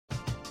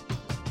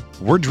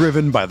We're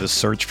driven by the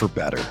search for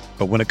better.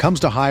 But when it comes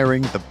to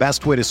hiring, the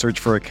best way to search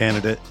for a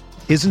candidate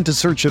isn't to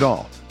search at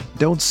all.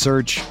 Don't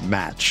search,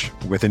 match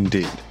with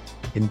Indeed.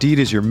 Indeed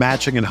is your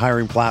matching and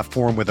hiring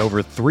platform with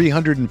over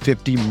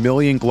 350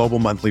 million global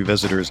monthly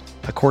visitors,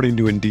 according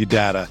to Indeed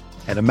data,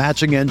 and a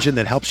matching engine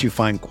that helps you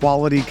find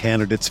quality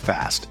candidates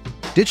fast.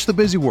 Ditch the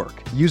busy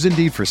work. Use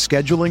Indeed for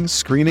scheduling,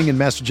 screening, and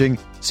messaging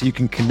so you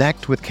can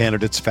connect with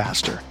candidates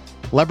faster.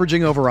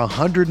 Leveraging over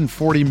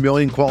 140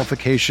 million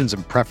qualifications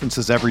and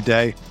preferences every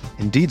day,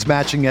 Indeed's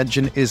matching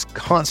engine is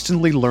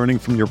constantly learning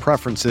from your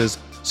preferences,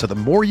 so the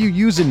more you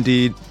use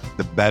Indeed,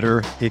 the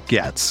better it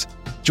gets.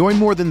 Join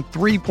more than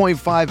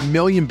 3.5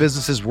 million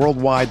businesses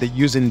worldwide that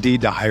use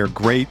Indeed to hire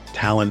great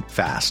talent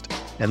fast.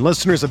 And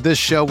listeners of this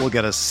show will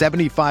get a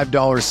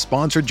 $75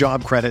 sponsored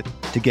job credit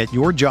to get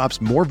your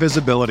jobs more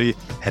visibility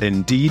at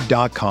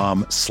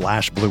Indeed.com/Blue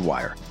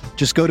Wire.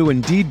 Just go to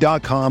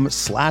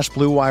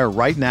Indeed.com/Blue Wire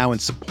right now and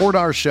support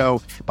our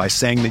show by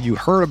saying that you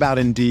heard about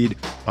Indeed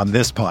on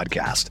this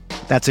podcast.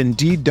 That's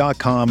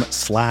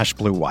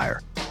Indeed.com/Blue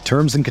Wire.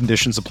 Terms and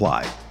conditions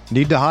apply.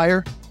 Need to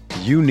hire?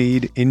 You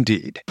need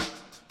Indeed.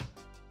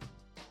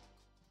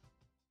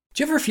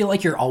 Do you ever feel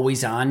like you're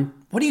always on?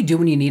 What do you do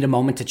when you need a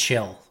moment to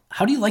chill?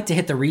 How do you like to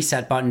hit the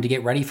reset button to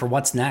get ready for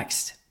what's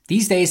next?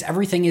 These days,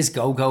 everything is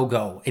go, go,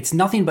 go. It's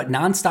nothing but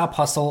nonstop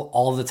hustle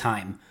all the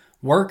time.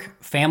 Work,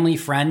 family,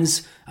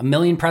 friends, a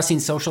million pressing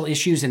social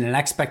issues, and an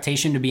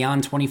expectation to be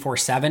on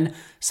 24/7.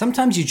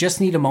 Sometimes you just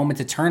need a moment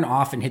to turn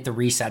off and hit the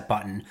reset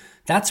button.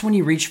 That's when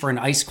you reach for an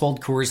ice-cold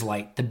Coors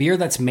Light, the beer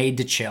that's made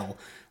to chill.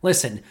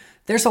 Listen,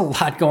 there's a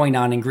lot going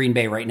on in Green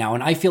Bay right now,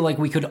 and I feel like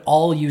we could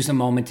all use a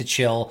moment to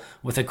chill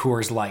with a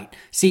Coors Light.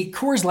 See,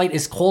 Coors Light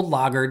is cold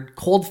lagered,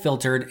 cold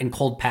filtered, and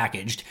cold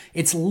packaged.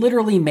 It's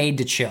literally made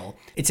to chill.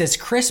 It's as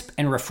crisp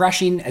and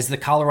refreshing as the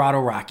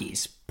Colorado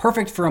Rockies.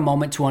 Perfect for a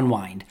moment to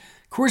unwind.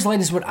 Coors Light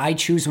is what I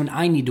choose when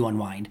I need to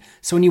unwind.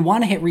 So when you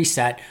want to hit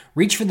reset,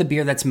 reach for the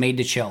beer that's made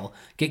to chill.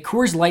 Get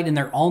Coors Light in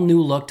their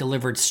all-new look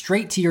delivered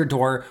straight to your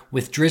door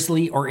with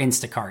Drizzly or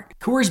Instacart.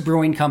 Coors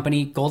Brewing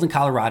Company, Golden,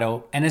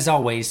 Colorado, and as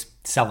always,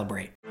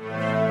 celebrate.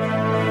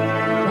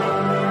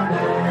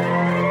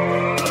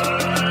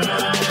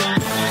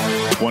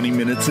 "20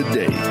 minutes a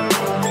day,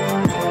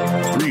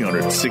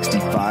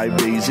 365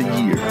 days a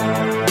year.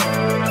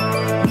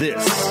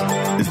 This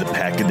is the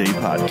Pack-A-Day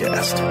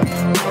Podcast.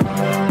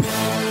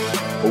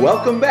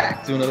 Welcome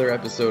back to another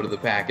episode of the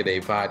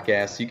Pack-A-Day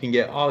Podcast. You can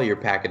get all your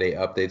Pack-A-Day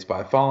updates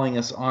by following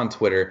us on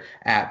Twitter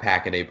at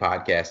Pack-A-Day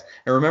Podcast.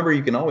 And remember,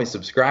 you can always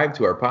subscribe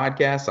to our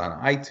podcast on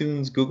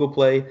iTunes, Google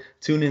Play,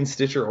 TuneIn,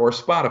 Stitcher, or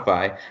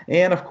Spotify.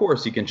 And of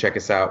course, you can check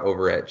us out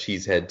over at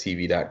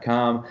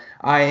cheeseheadtv.com.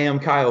 I am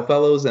Kyle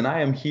Fellows, and I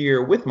am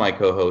here with my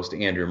co-host,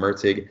 Andrew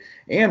Mertig.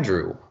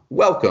 Andrew,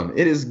 welcome.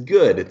 It is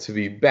good to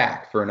be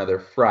back for another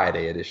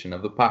Friday edition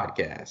of the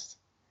podcast.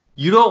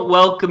 You don't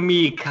welcome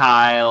me,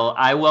 Kyle.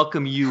 I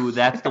welcome you.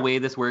 That's the way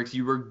this works.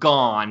 You were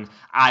gone.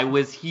 I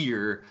was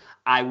here.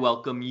 I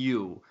welcome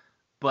you.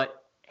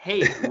 But,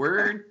 hey,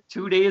 we're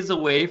 2 days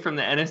away from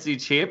the NFC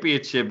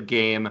Championship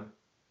game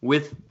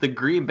with the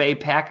Green Bay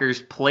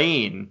Packers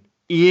playing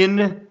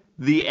in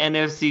the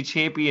NFC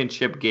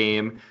Championship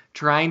game,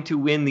 trying to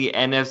win the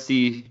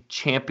NFC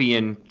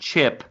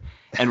Championship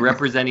and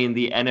representing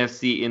the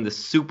NFC in the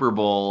Super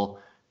Bowl.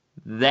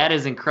 That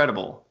is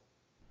incredible.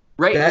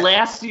 Right,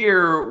 last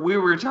year we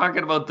were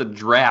talking about the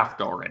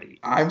draft already.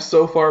 I'm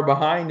so far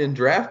behind in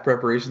draft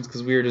preparations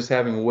because we are just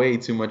having way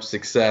too much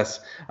success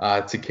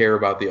to care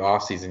about the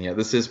offseason yet.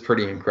 This is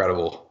pretty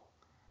incredible.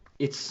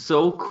 It's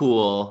so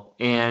cool,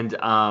 and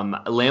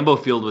Lambeau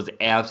Field was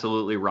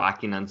absolutely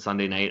rocking on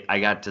Sunday night.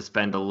 I got to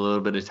spend a little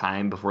bit of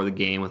time before the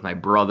game with my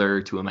brother,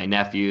 two of my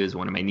nephews,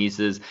 one of my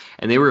nieces,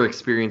 and they were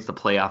experiencing the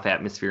playoff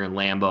atmosphere in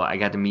Lambeau. I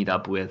got to meet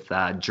up with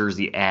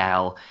Jersey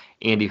Al,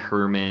 Andy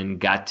Herman,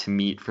 got to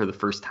meet for the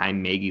first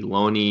time Maggie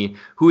Loney,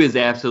 who is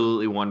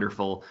absolutely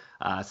wonderful,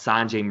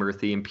 Sanjay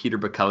Murthy and Peter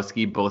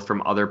Bukowski, both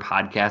from other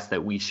podcasts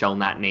that we shall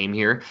not name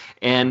here,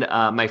 and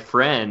my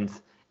friend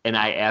and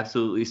I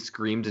absolutely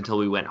screamed until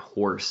we went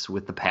hoarse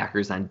with the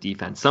Packers on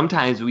defense.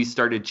 Sometimes we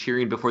started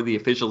cheering before the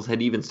officials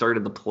had even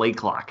started the play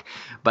clock.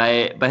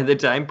 By the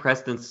time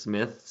Preston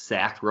Smith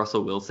sacked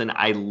Russell Wilson,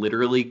 I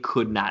literally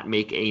could not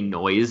make a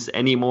noise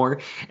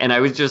anymore. And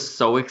I was just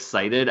so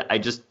excited. I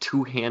just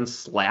two hands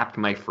slapped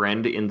my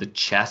friend in the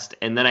chest,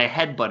 and then I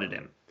headbutted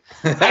him.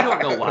 I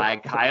don't know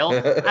why, Kyle.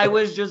 I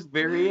was just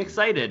very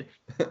excited.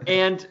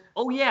 And,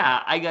 oh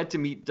yeah, I got to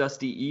meet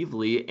Dusty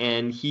Evely,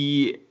 and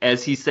he,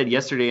 as he said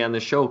yesterday on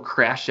the show,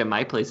 crashed at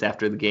my place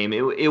after the game.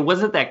 It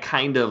wasn't that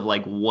kind of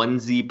like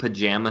onesie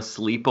pajama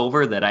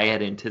sleepover that I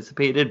had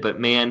anticipated, but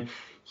man,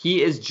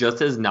 he is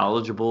just as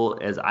knowledgeable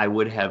as I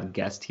would have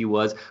guessed he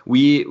was.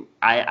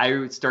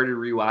 I started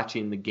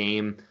rewatching the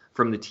game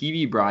from the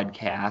TV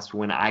broadcast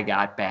when I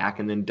got back,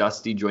 and then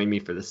Dusty joined me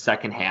for the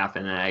second half,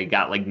 and I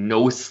got like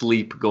no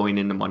sleep going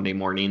into Monday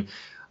morning.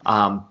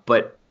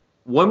 But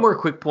one more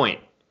quick point.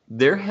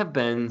 there have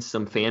been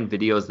some fan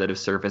videos that have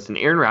surfaced, and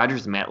Aaron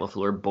Rodgers and Matt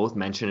LaFleur both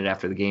mentioned it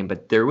after the game,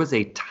 but there was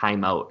a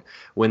timeout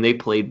when they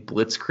played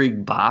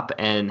Blitzkrieg Bop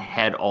and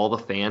had all the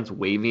fans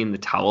waving the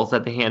towels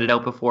that they handed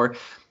out before.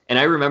 And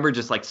I remember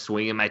just like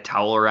swinging my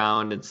towel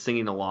around and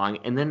singing along.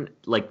 And then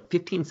like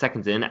 15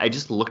 seconds in, I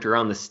just looked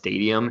around the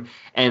stadium,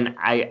 and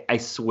I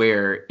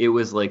swear it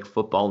was like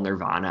football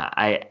nirvana.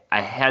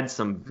 I had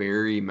some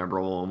very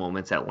memorable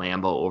moments at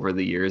Lambeau over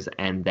the years,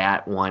 and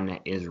that one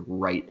is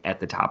right at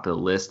the top of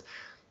the list.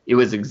 It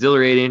was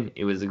exhilarating.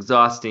 It was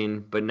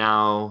exhausting. But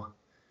now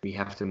we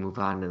have to move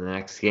on to the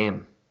next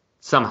game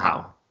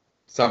somehow.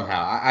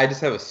 I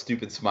just have a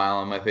stupid smile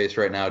on my face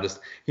right now just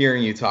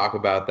hearing you talk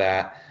about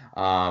that.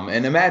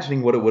 And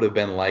imagining what it would have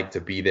been like to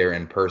be there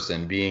in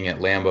person. Being at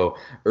Lambeau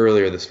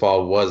earlier this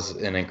fall was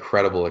an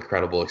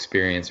incredible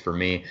experience for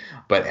me.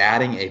 But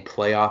adding a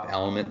playoff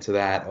element to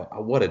that,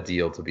 what a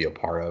deal to be a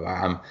part of.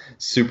 I'm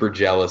super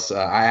jealous.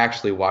 I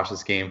actually watched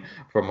this game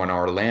from an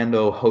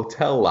Orlando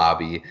hotel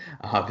lobby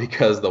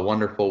because the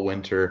wonderful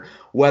winter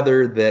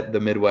weather that the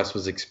Midwest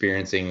was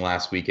experiencing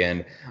last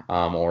weekend,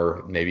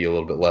 or maybe a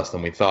little bit less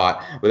than we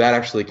thought, but that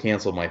actually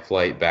canceled my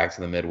flight back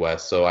to the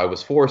Midwest. So I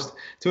was forced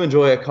to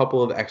enjoy a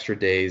couple of extra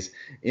days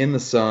in the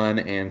sun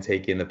and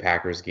take in the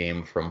Packers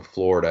game from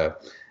Florida.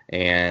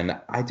 And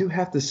I do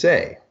have to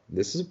say,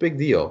 this is a big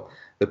deal.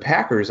 The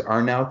Packers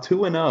are now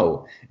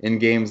 2-0 in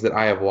games that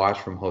I have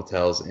watched from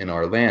hotels in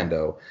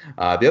Orlando.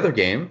 The other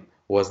game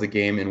was the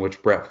game in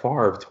which Brett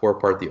Favre tore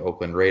apart the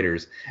Oakland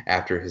Raiders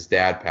after his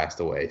dad passed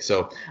away.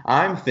 So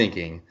I'm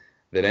thinking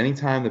that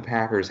anytime the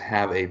Packers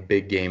have a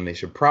big game, they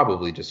should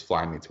probably just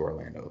fly me to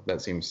Orlando.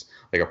 That seems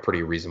like a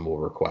pretty reasonable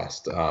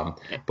request.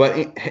 But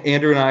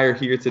Andrew and I are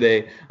here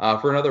today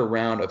for another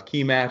round of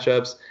key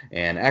matchups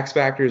and X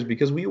Factors,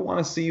 because we want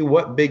to see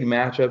what big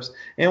matchups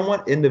and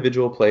what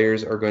individual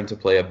players are going to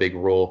play a big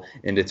role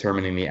in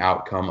determining the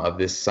outcome of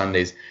this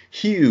Sunday's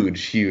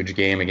huge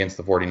game against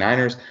the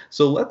 49ers.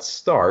 So let's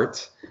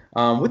start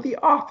with the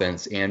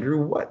offense.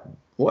 Andrew,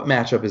 what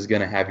matchup is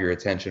going to have your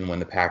attention when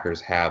the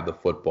Packers have the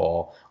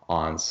football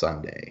on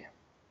Sunday?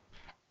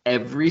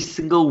 Every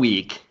single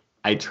week,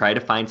 I try to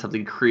find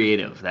something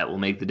creative that will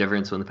make the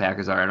difference when the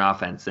Packers are on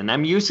offense. And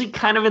I'm usually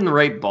kind of in the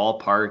right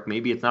ballpark.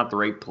 Maybe it's not the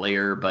right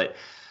player, but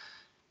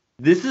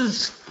this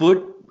is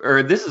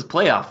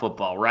playoff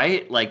football,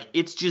 right? Like,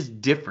 it's just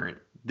different.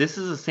 This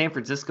is a San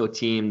Francisco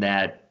team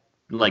that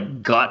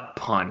like gut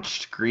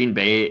punched Green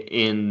Bay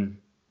in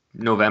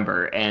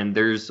November, and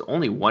there's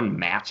only one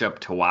matchup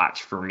to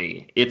watch for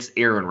me. It's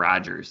Aaron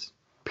Rodgers,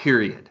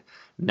 period.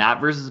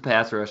 Not versus the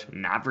pass rush,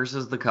 not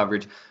versus the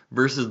coverage,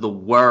 versus the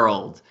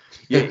world.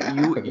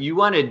 You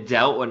want to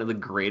doubt one of the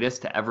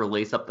greatest to ever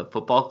lace up the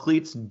football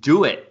cleats?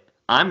 Do it.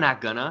 I'm not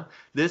gonna.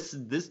 This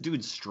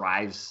dude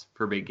strives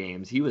for big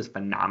games. He was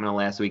phenomenal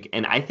last week,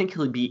 and I think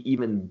he'll be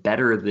even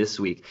better this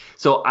week.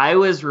 So I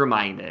was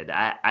reminded,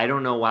 I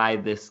don't know why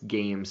this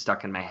game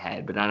stuck in my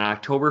head, but on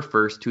October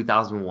 1st,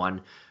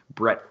 2001,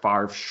 Brett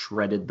Favre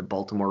shredded the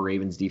Baltimore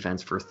Ravens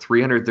defense for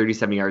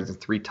 337 yards and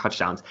 3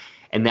 touchdowns.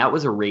 And that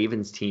was a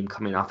Ravens team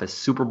coming off a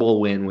Super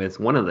Bowl win with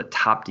one of the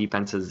top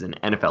defenses in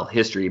NFL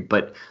history.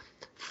 But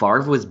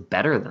Favre was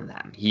better than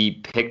them. He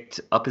picked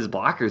up his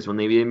blockers when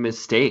they made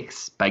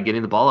mistakes by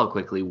getting the ball out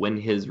quickly. When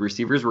his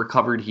receivers were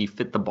covered, he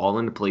fit the ball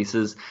into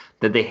places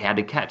that they had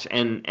to catch.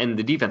 And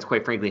the defense,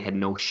 quite frankly, had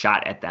no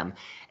shot at them.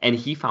 And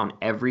he found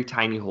every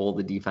tiny hole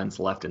the defense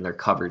left in their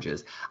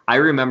coverages. I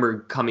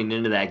remember coming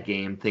into that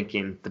game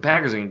thinking the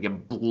Packers are going to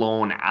get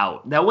blown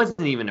out. That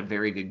wasn't even a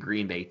very good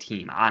Green Bay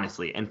team,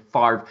 honestly. And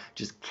Favre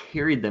just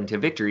carried them to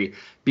victory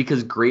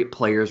because great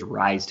players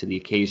rise to the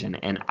occasion.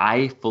 And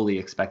I fully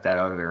expect that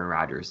out of Aaron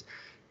Rodgers.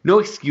 No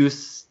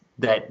excuse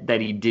that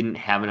he didn't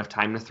have enough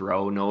time to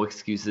throw. No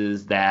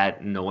excuses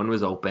that no one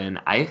was open.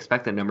 I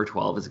expect that number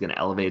 12 is going to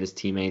elevate his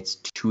teammates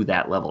to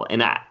that level.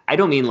 And I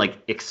don't mean like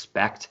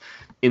expect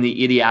in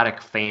the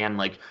idiotic fan,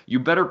 like you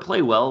better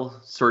play well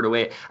sort of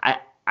way.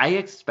 I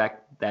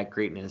expect that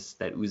greatness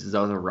that oozes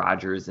out of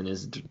Rodgers and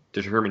his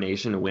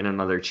determination to win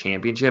another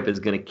championship is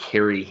going to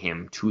carry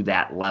him to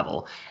that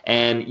level.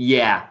 And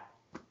yeah,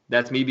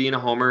 that's me being a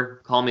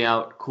homer. Call me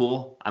out.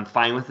 Cool. I'm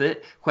fine with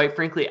it. Quite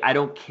frankly, I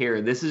don't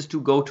care. This is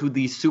to go to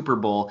the Super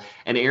Bowl,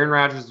 and Aaron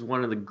Rodgers is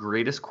one of the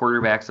greatest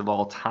quarterbacks of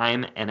all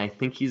time, and I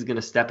think he's going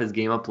to step his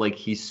game up like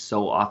he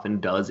so often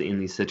does in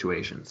these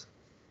situations.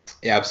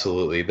 Yeah,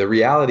 absolutely. The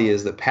reality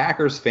is that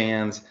Packers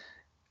fans,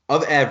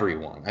 of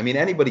everyone, I mean,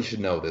 anybody should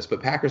know this,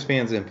 but Packers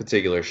fans in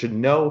particular should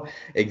know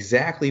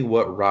exactly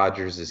what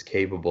Rodgers is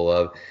capable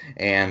of,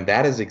 and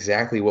that is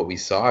exactly what we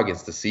saw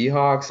against the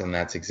Seahawks, and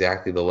that's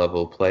exactly the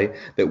level of play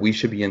that we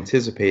should be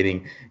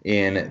anticipating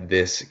in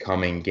this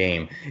coming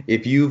game.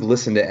 If you've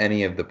listened to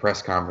any of the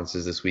press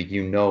conferences this week,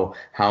 you know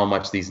how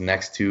much these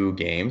next 2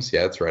 games,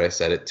 yeah, that's right, I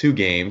said it, 2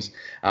 games,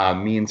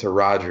 mean to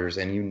Rodgers,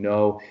 and you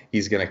know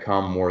he's going to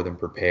come more than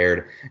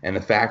prepared. And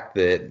the fact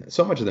that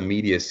so much of the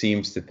media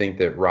seems to think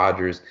that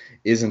Rodgers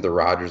isn't the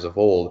Rodgers of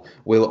old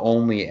will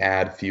only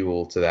add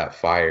fuel to that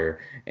fire.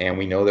 And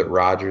we know that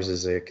Rodgers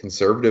is a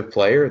conservative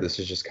player. This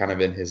is just kind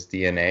of in his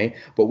DNA.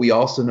 But we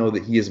also know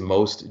that he is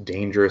most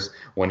dangerous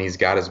when he's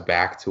got his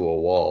back to a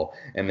wall.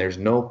 And there's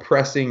no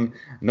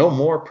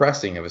more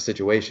pressing of a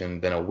situation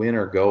than a win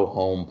or go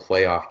home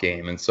playoff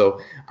game. And so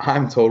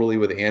I'm totally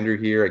with Andrew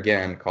here.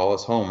 Again, call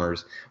us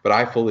homers, but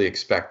I fully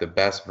expect the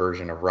best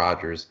version of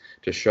Rodgers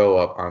to show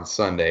up on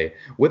Sunday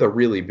with a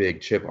really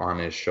big chip on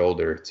his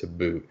shoulder to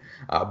boot.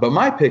 But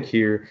my pick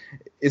here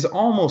is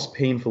almost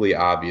painfully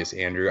obvious,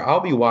 Andrew. I'll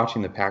be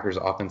watching the Packers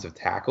offensive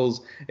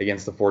tackles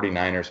against the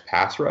 49ers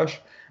pass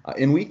rush.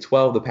 In Week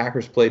 12, the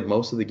Packers played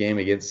most of the game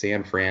against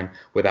San Fran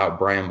without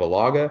Brian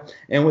Bulaga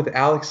and with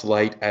Alex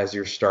Light as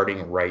your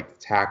starting right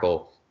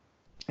tackle.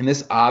 And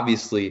this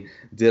obviously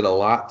did a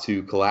lot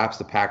to collapse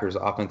the Packers'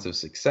 offensive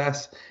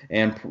success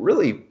and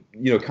really,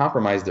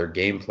 compromise their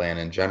game plan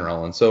in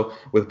general. And so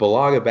with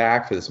Bulaga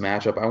back for this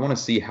matchup, I want to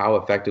see how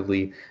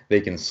effectively they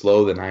can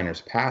slow the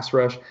Niners pass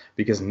rush,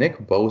 because Nick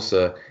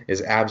Bosa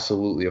is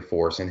absolutely a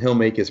force and he'll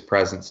make his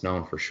presence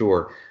known for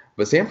sure.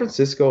 But San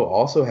Francisco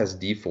also has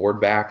Dee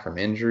Ford back from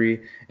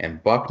injury,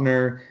 and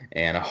Buckner,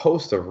 and a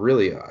host of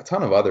a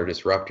ton of other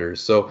disruptors.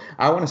 So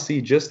I want to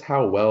see just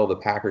how well the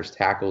Packers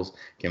tackles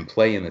can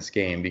play in this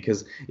game,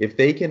 because if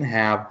they can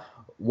have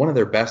one of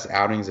their best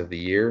outings of the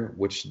year,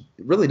 which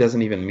really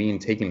doesn't even mean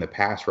taking the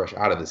pass rush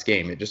out of this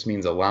game. It just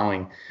means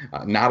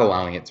not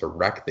allowing it to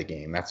wreck the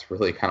game. That's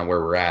really kind of where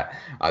we're at.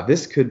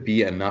 This could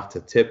be enough to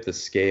tip the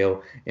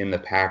scale in the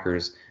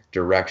Packers'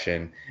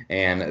 direction.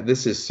 And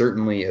this is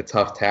certainly a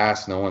tough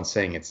task. No one's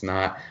saying it's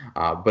not.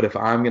 But if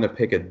I'm going to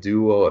pick a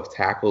duo of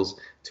tackles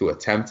to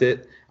attempt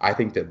it, I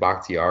think that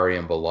Bakhtiari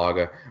and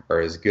Bulaga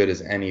are as good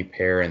as any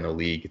pair in the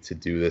league to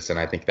do this. And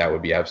I think that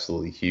would be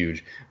absolutely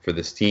huge for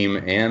this team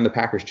and the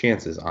Packers'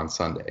 chances on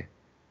Sunday.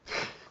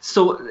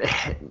 So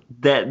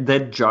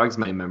that jogs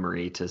my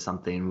memory to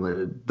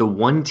something. The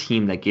one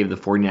team that gave the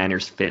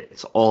 49ers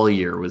fits all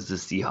year was the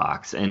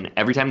Seahawks. And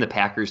every time the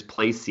Packers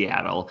play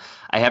Seattle,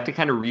 I have to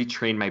kind of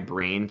retrain my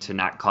brain to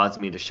not cause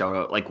me to shout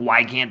out, like,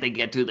 why can't they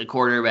get to the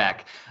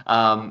quarterback?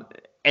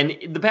 And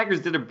the Packers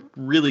did a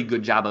really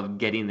good job of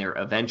getting there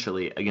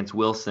eventually against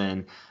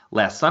Wilson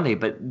last Sunday,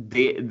 but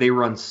they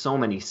run so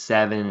many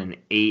 7 and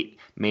 8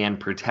 man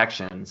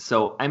protections.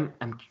 So I'm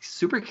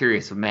super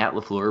curious if Matt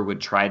LaFleur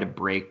would try to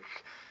break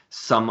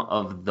some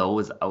of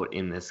those out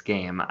in this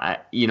game.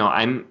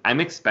 I'm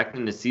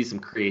expecting to see some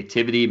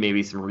creativity,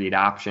 maybe some read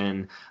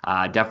option,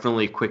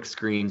 definitely quick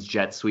screens,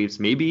 jet sweeps,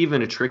 maybe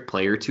even a trick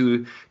play or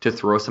two to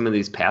throw some of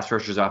these pass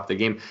rushers off the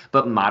game.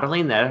 But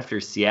modeling that after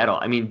Seattle,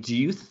 I mean, do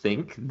you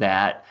think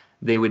that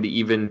they would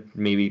even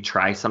maybe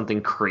try something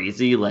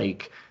crazy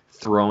like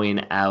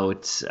throwing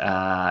out,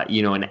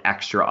 an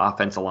extra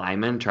offensive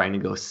lineman, trying to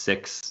go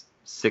six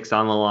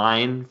on the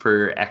line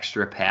for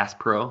extra pass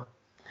pro?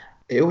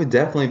 It would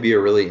definitely be a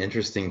really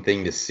interesting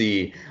thing to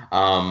see.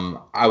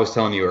 I was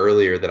telling you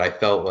earlier that I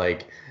felt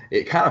like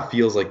it kind of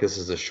feels like this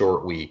is a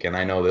short week. And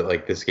I know that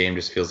like this game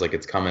just feels like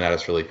it's coming at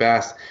us really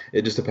fast.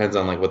 It just depends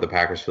on like what the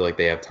Packers feel like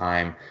they have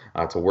time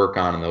to work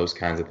on and those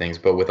kinds of things.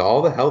 But with all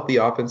the healthy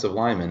offensive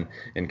linemen,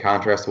 in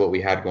contrast to what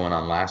we had going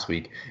on last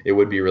week, it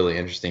would be really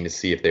interesting to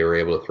see if they were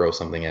able to throw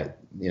something at,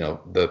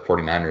 the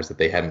 49ers that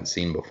they hadn't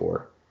seen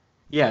before.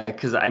 Yeah,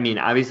 because, I mean,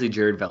 obviously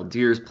Jared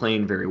Valdeer's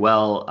playing very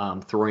well,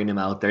 throwing him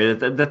out there.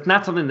 That's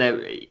not something that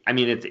 – I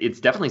mean, it's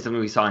definitely something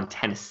we saw in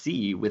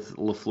Tennessee with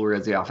LaFleur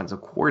as the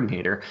offensive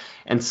coordinator.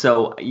 And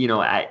so,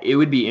 it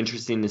would be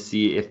interesting to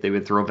see if they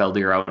would throw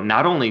Valdeer out,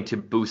 not only to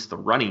boost the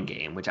running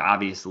game, which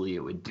obviously it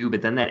would do,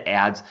 but then that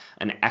adds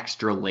an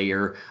extra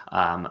layer.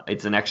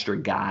 It's an extra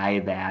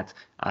guy that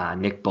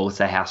Nick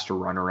Bosa has to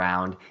run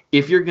around.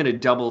 If you're going to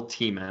double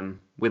team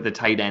him with a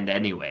tight end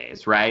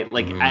anyways, right?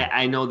 Like,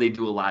 I know they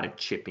do a lot of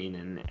chipping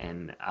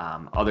and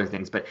other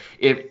things, but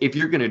if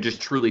you're going to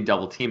just truly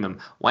double team him,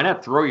 why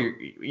not throw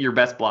your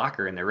best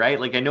blocker in there, right?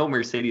 Like, I know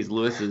Mercedes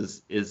Lewis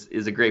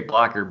is a great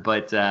blocker,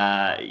 but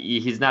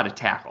he's not a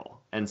tackle.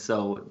 And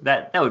so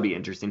that would be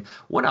interesting.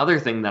 One other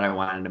thing that I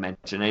wanted to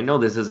mention, I know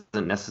this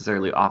isn't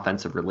necessarily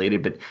offensive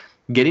related, but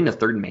getting a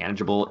third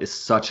manageable is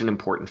such an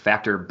important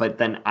factor. But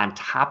then on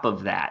top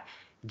of that,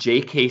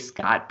 J.K.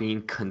 Scott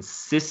being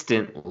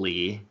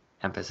consistently,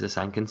 emphasis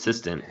on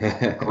consistent,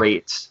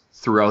 great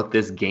throughout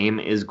this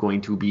game is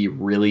going to be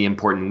really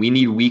important. We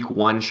need week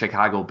 1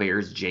 Chicago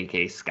Bears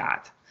J.K.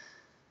 Scott.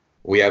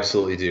 We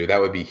absolutely do.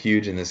 That would be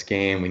huge in this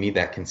game. We need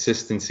that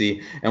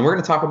consistency. And we're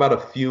going to talk about a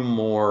few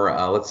more,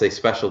 let's say,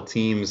 special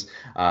teams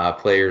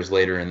players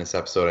later in this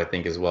episode, I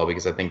think, as well,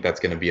 because I think that's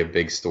going to be a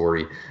big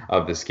story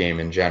of this game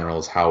in general,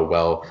 is how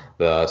well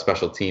the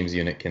special teams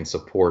unit can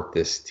support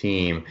this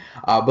team.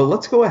 But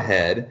let's go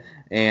ahead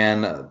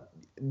and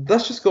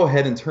let's just go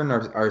ahead and turn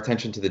our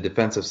attention to the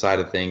defensive side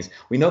of things.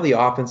 We know the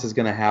offense is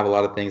going to have a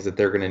lot of things that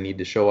they're going to need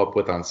to show up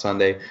with on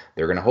Sunday.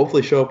 They're going to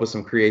hopefully show up with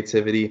some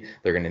creativity.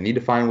 They're going to need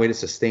to find a way to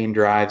sustain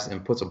drives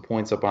and put some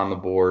points up on the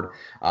board.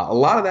 A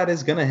lot of that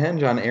is going to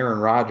hinge on Aaron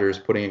Rodgers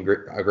putting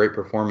a great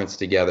performance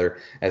together,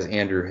 as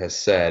Andrew has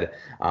said.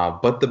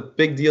 But the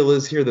big deal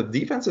is here, the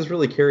defense has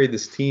really carried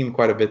this team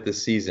quite a bit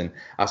this season.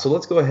 So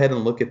let's go ahead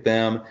and look at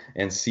them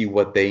and see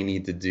what they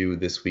need to do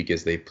this week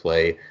as they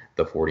play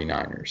the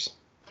 49ers.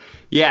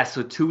 Yeah,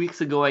 so 2 weeks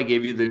ago, I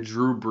gave you the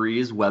Drew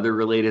Brees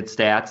weather-related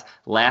stats.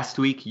 Last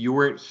week, you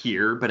weren't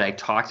here, but I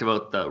talked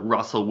about the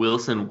Russell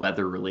Wilson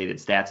weather-related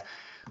stats.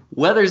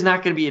 Weather's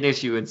not going to be an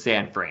issue in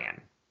San Fran,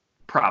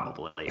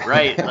 probably,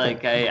 right?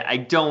 Like, I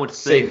don't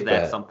think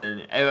that's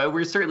something.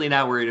 We're certainly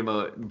not worried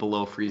about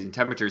below freezing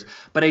temperatures,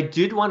 but I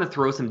did want to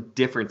throw some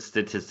different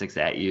statistics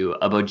at you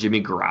about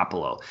Jimmy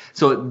Garoppolo.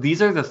 So these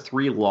are the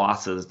 3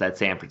 losses that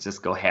San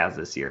Francisco has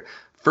this year.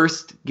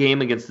 First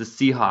game against the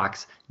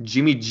Seahawks,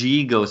 Jimmy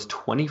G goes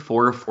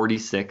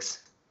 24-46.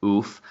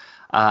 Oof.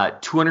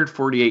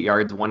 248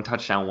 yards, 1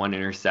 touchdown, 1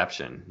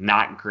 interception.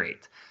 Not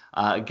great.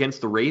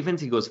 Against the Ravens,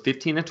 he goes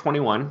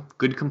 15-21.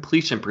 Good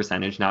completion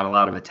percentage, not a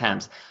lot of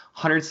attempts.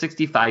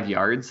 165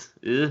 yards.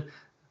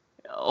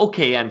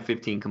 Okay on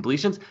 15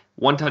 completions.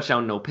 1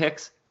 touchdown, no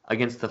picks.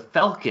 Against the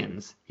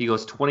Falcons, he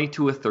goes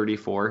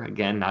 22-34.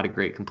 Again, not a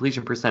great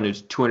completion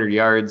percentage. 200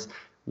 yards.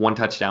 1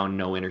 touchdown,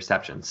 no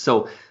interceptions.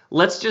 So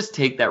let's just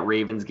take that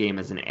Ravens game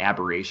as an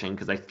aberration,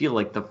 because I feel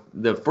like the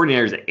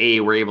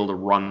 49ers, were able to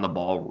run the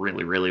ball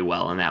really, really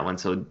well in that one.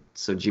 So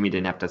Jimmy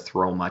didn't have to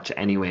throw much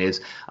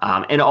anyways.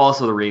 And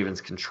also the Ravens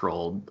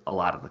controlled a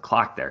lot of the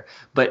clock there.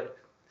 But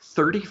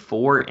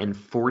 34 and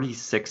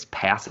 46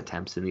 pass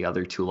attempts in the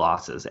other 2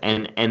 losses.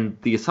 And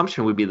the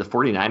assumption would be the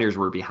 49ers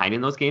were behind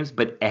in those games,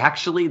 but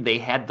actually they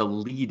had the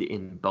lead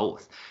in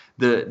both.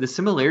 The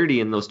similarity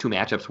in those 2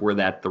 matchups were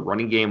that the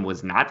running game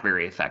was not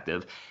very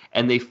effective,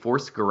 and they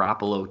forced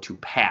Garoppolo to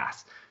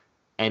pass.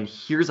 And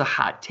here's a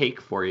hot take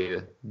for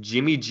you.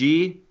 Jimmy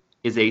G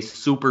is a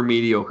super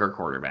mediocre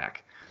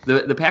quarterback.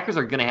 The Packers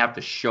are going to have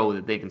to show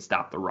that they can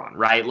stop the run,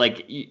 right?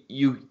 Like,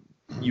 you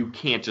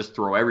can't just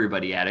throw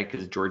everybody at it,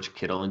 because George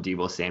Kittle and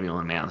Deebo Samuel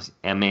and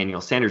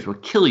Emmanuel Sanders will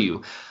kill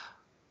you.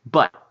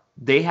 But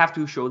they have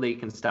to show they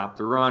can stop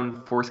the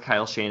run, force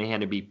Kyle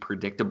Shanahan to be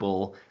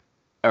predictable,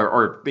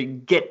 or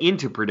get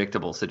into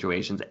predictable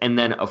situations. And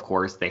then, of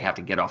course, they have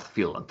to get off the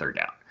field on 3rd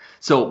down.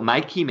 So my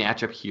key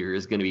matchup here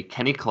is going to be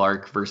Kenny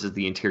Clark versus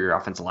the interior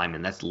offensive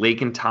lineman. That's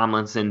Laken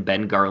Tomlinson,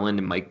 Ben Garland,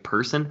 and Mike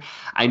Person.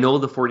 I know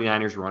the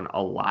 49ers run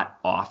a lot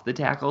off the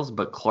tackles,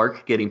 but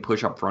Clark getting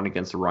push up front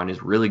against the run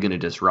is really going to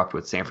disrupt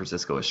what San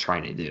Francisco is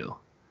trying to do.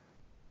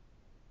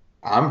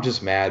 I'm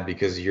just mad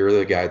because you're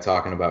the guy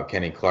talking about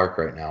Kenny Clark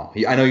right now.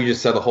 I know you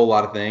just said a whole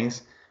lot of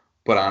things,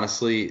 but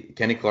honestly,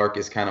 Kenny Clark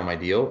is kind of my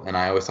deal, and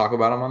I always talk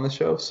about him on the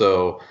show.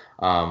 So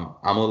I'm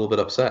a little bit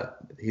upset.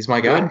 He's my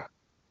guy. Good.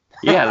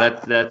 Yeah,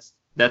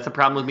 that's the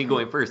problem with me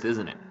going first,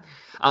 isn't it?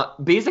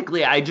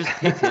 Basically, I just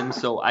picked him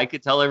so I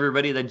could tell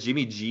everybody that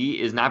Jimmy G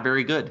is not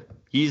very good.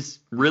 He's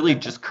really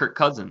just Kirk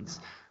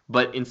Cousins.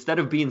 But instead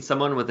of being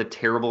someone with a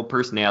terrible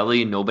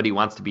personality nobody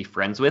wants to be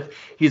friends with,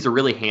 he's a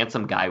really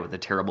handsome guy with a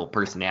terrible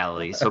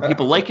personality. So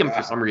people like him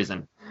for some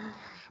reason.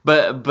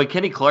 But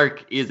Kenny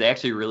Clark is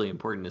actually really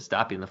important to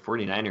stopping the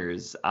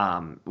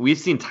 49ers. We've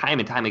seen time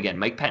and time again,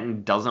 Mike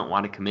Patton doesn't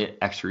want to commit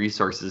extra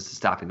resources to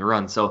stopping the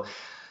run. So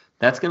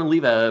that's going to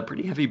leave a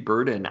pretty heavy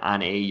burden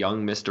on a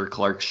young Mr.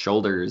 Clark's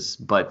shoulders.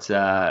 But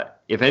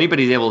if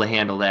anybody's able to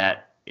handle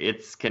that,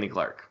 it's Kenny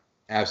Clark.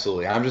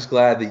 Absolutely. I'm just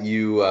glad that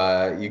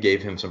you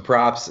gave him some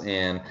props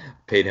and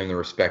paid him the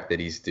respect that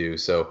he's due.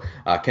 So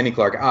Kenny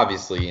Clark,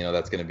 obviously,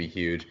 that's going to be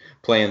huge.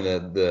 Playing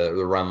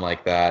the run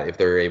like that, if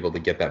they're able to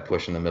get that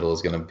push in the middle,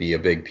 is going to be a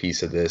big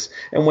piece of this.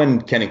 And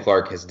when Kenny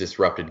Clark has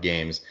disrupted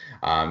games,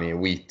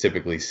 we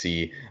typically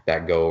see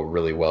that go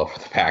really well for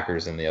the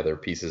Packers and the other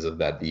pieces of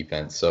that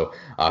defense. So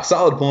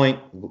solid point.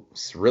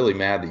 Really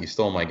mad that you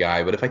stole my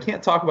guy. But if I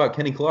can't talk about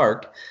Kenny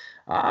Clark,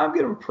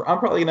 I'm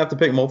probably gonna have to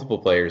pick multiple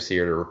players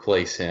here to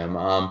replace him.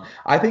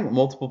 I think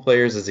multiple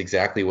players is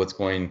exactly what's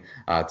going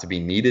to be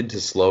needed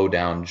to slow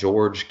down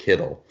George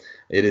Kittle.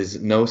 It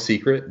is no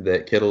secret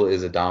that Kittle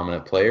is a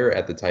dominant player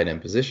at the tight end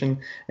position,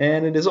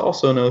 and it is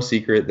also no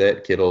secret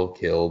that Kittle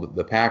killed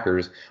the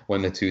Packers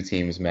when the 2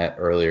 teams met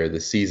earlier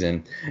this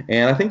season.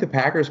 And I think the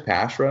Packers'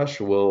 pass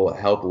rush will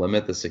help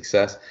limit the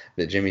success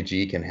that Jimmy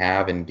G can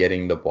have in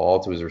getting the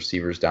ball to his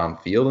receivers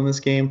downfield in this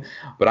game.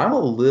 But I'm a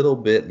little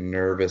bit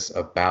nervous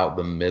about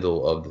the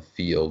middle of the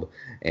field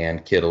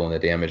and Kittle and the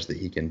damage that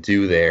he can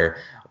do there.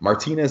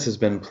 Martinez has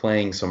been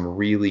playing some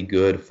really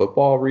good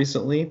football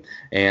recently,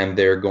 and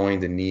they're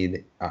going to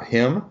need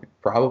him,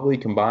 probably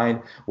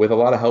combined with a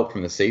lot of help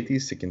from the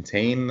safeties, to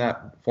contain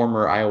that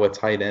former Iowa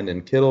tight end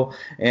and Kittle.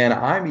 And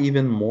I'm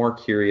even more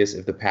curious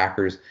if the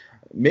Packers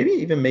maybe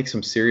even make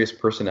some serious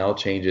personnel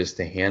changes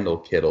to handle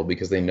Kittle,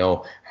 because they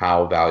know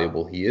how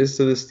valuable he is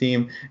to this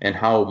team and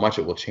how much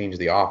it will change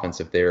the offense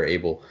if they're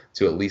able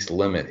to at least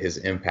limit his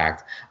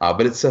impact.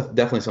 But it's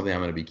definitely something I'm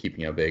going to be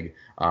keeping a big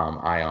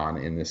eye on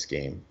in this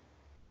game.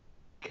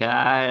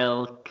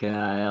 Kyle.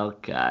 Can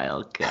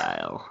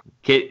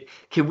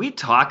we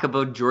talk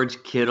about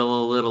George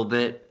Kittle a little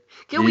bit?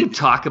 Can we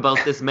talk about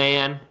this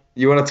man?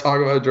 You want to talk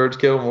about George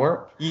Kittle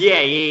more?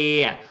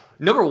 Yeah.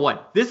 Number one,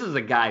 this is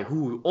a guy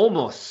who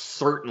almost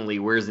certainly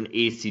wears an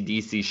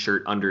AC/DC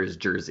shirt under his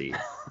jersey.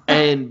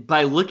 And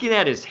by looking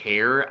at his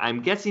hair,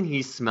 I'm guessing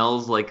he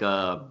smells like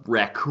a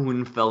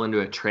raccoon fell into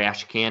a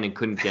trash can and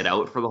couldn't get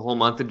out for the whole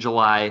month of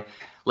July.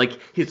 Like,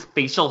 his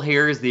facial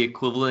hair is the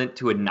equivalent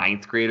to a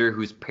 9th grader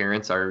whose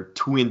parents are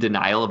too in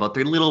denial about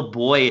their little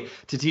boy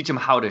to teach him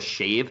how to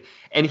shave.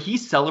 And he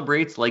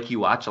celebrates like you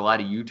watch a lot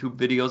of YouTube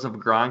videos of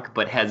Gronk,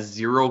 but has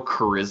zero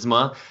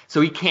charisma, so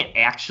he can't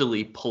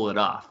actually pull it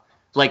off.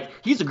 Like,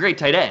 he's a great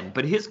tight end,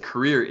 but his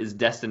career is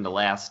destined to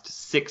last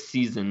 6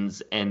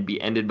 seasons and be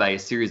ended by a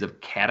series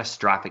of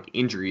catastrophic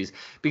injuries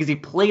because he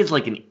plays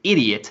like an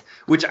idiot,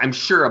 which I'm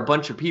sure a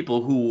bunch of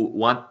people who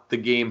want the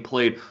game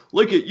played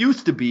like it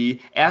used to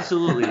be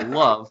absolutely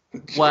love,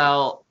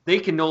 while they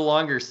can no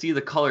longer see the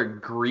color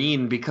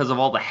green because of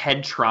all the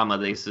head trauma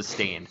they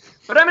sustained.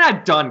 But I'm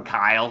not done,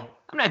 Kyle.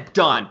 I'm not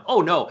done.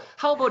 Oh, no.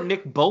 How about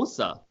Nick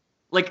Bosa?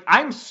 Like,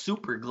 I'm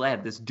super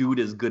glad this dude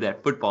is good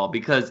at football,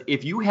 because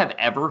if you have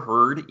ever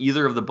heard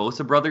either of the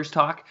Bosa brothers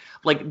talk,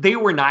 like, they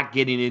were not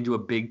getting into a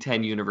Big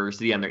Ten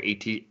university on their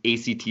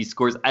ACT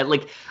scores.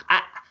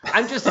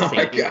 I'm just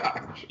saying,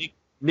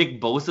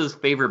 Nick Bosa's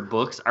favorite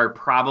books are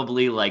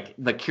probably like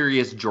the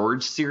Curious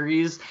George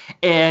series,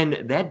 and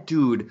that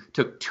dude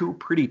took 2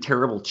 pretty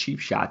terrible cheap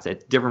shots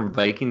at different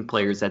Viking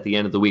players at the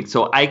end of the week.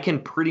 So I can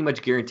pretty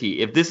much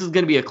guarantee if this is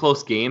going to be a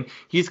close game,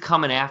 he's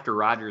coming after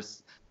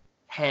Rodgers'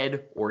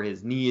 head or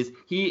his knees.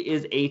 He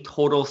is a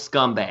total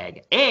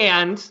scumbag.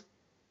 And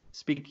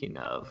speaking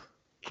of,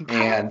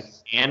 can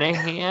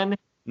Shanahan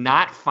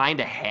not find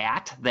a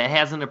hat that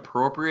has an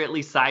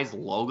appropriately sized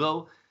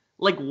logo?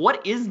 Like,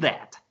 what is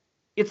that?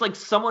 It's like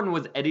someone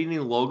was editing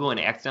the logo and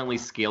accidentally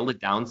scaled it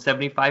down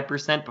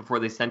 75% before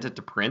they sent it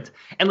to print.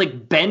 And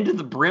like, bend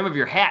the brim of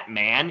your hat,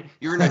 man.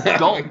 You're an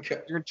adult.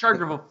 You're in charge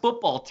of a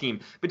football team.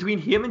 Between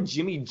him and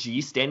Jimmy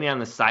G standing on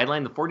the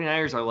sideline, the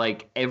 49ers are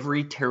like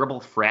every terrible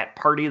frat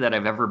party that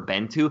I've ever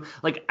been to.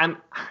 Like, I'm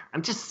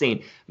just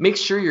saying, make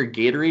sure your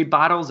Gatorade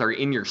bottles are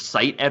in your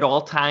sight at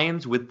all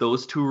times with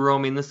those 2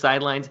 roaming the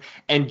sidelines.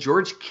 And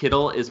George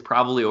Kittle is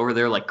probably over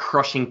there like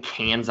crushing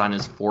cans on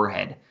his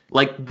forehead.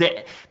 Like,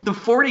 the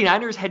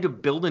 49ers had to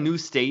build a new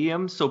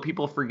stadium so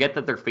people forget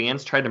that their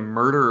fans tried to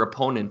murder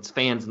opponents'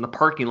 fans in the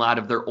parking lot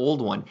of their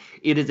old one.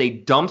 It is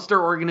a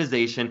dumpster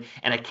organization,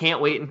 and I can't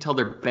wait until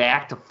they're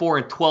back to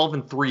 4-12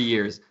 in 3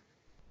 years.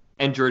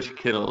 And George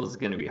Kittle is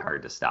going to be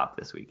hard to stop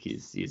this week.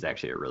 He's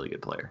actually a really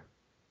good player.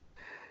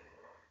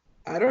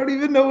 I don't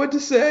even know what to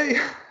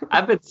say.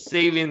 I've been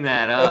saving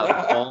that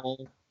up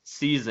all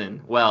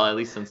season. Well, at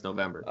least since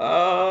November.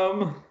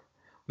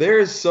 There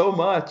is so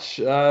much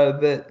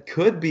that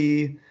could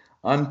be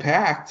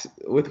unpacked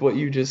with what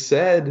you just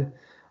said.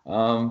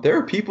 There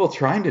are people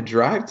trying to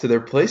drive to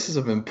their places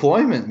of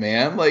employment,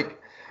 man. Like,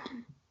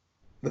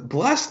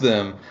 bless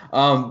them.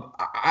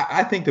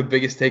 I think the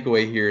biggest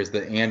takeaway here is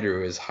that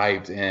Andrew is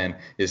hyped and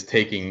is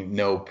taking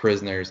no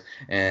prisoners.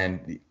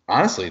 And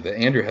honestly, that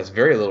Andrew has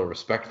very little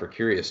respect for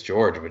Curious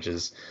George, which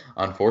is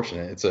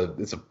unfortunate.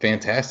 It's a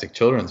fantastic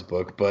children's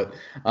book, but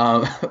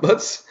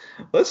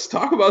let's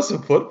talk about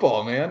some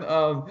football, man.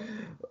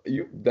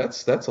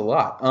 That's a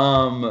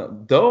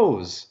lot.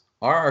 Those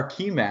are our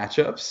key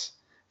matchups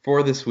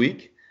for this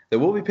week that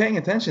we'll be paying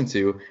attention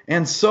to,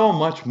 and so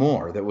much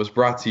more that was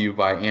brought to you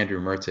by Andrew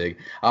Mertig.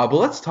 But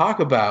let's talk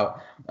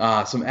about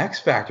some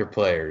X-Factor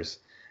players.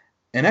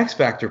 An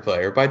X-Factor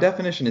player, by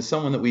definition, is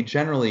someone that we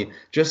generally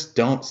just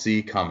don't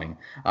see coming.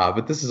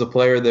 But this is a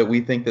player that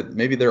we think that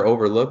maybe they're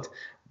overlooked,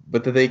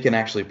 but that they can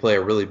actually play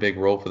a really big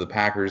role for the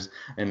Packers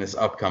in this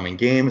upcoming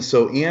game.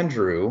 So,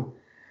 Andrew,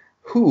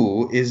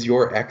 who is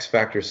your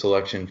X-Factor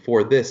selection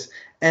for this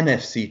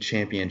NFC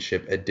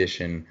Championship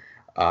edition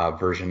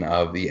version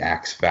of the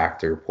X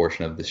Factor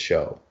portion of the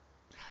show?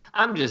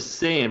 I'm just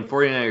saying,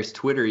 49ers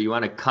Twitter, you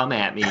want to come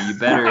at me, you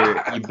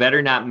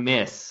better not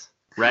miss,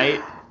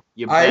 right?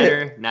 You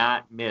better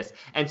not miss.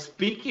 And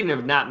speaking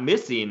of not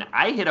missing,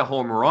 I hit a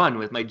home run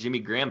with my Jimmy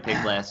Graham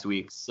pick last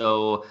week,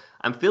 so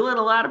I'm feeling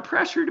a lot of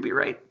pressure to be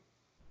right.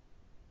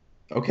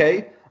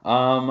 Okay.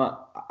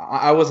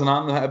 I wasn't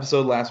on the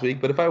episode last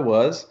week, but if I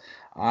was,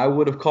 I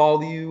would have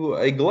called you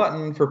a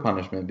glutton for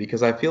punishment,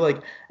 because I feel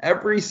like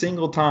every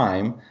single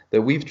time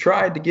that we've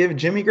tried to give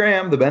Jimmy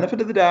Graham the benefit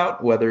of the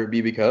doubt, whether it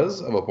be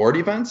because of a poor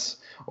defense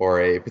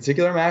or a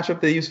particular matchup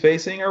that he was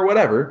facing or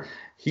whatever,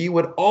 he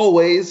would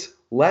always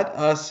let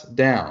us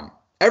down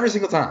every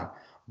single time.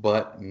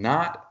 But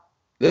not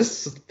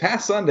this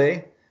past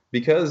Sunday.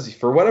 because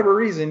for whatever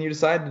reason you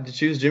decided to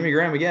choose Jimmy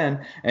Graham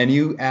again, and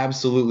you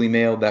absolutely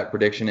nailed that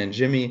prediction. And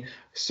Jimmy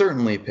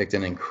certainly picked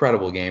an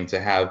incredible game to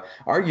have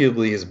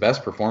arguably his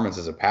best performance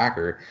as a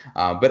Packer.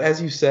 But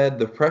as you said,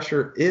 the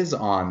pressure is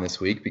on this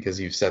week because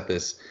you've set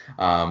this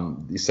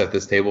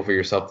table for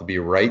yourself to be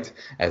right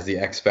as the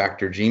X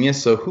Factor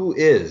genius. So who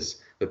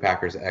is the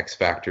Packers X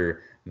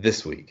Factor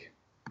this week?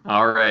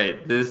 All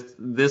right,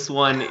 this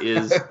one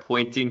is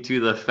pointing to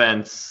the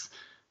fence,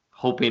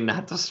 hoping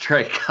not to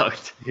strike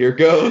out. Here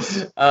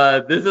goes.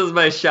 This is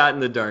my shot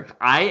in the dark.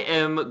 I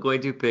am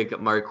going to pick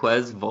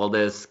Marquez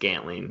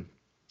Valdes-Scantling.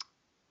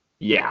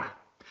 Yeah.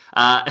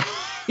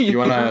 Do you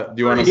want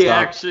to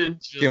stop?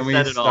 Can we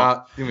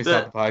stop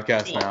the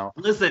podcast now?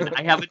 Listen,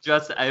 I have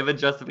a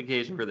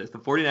justification for this. The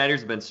 49ers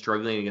have been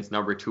struggling against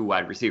number 2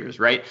 wide receivers,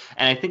 right?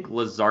 And I think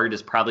Lazard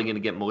is probably going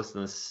to get most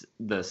of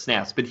the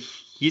snaps, but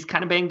he's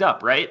kind of banged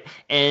up, right?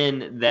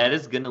 And that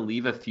is going to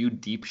leave a few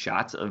deep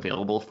shots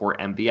available for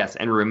MVS.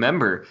 And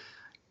remember,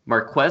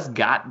 Marquez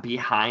got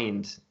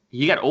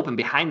open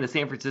behind the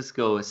San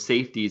Francisco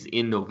safeties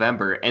in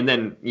November. And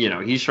then,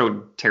 he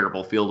showed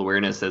terrible field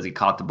awareness as he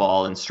caught the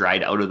ball and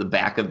stride out of the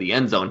back of the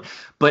end zone.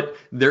 But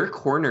their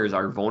corners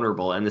are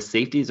vulnerable, and the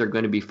safeties are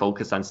going to be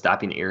focused on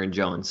stopping Aaron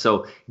Jones.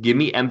 So give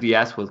me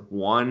MVS with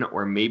 1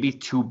 or maybe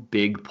 2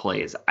 big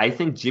plays. I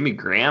think Jimmy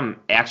Graham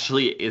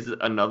actually is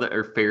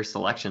another fair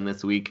selection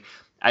this week.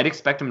 I'd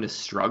expect him to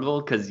struggle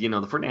because, the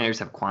 49ers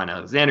have Quan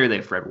Alexander, they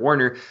have Fred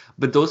Warner,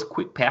 but those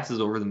quick passes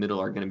over the middle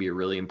are going to be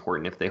really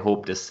important if they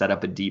hope to set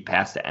up a deep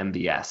pass to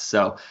MVS.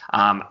 So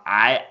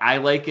I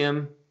like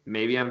him.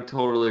 Maybe I'm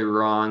totally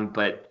wrong,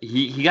 but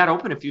he got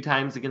open a few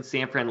times against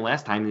San Fran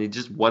last time, and he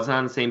just wasn't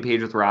on the same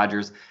page with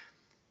Rodgers,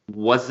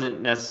 wasn't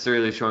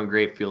necessarily showing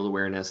great field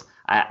awareness.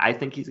 I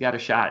think he's got a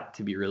shot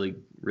to be really,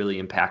 really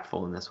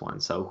impactful in this one.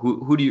 So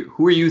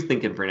who are you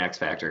thinking for an X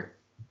Factor?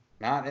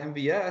 Not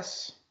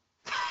MVS.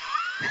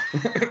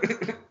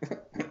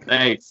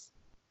 Thanks.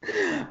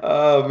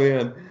 Oh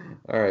man.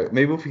 All right.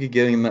 Maybe if we could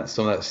get in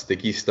some of that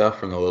sticky stuff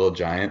from the Little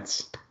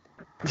Giants.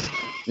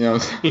 You know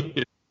what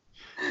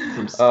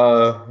I'm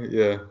saying?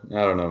 Yeah.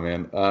 I don't know,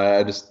 man.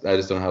 I just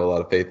don't have a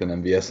lot of faith in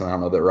MVS, and I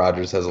don't know that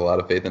Rodgers has a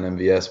lot of faith in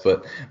MVS.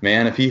 But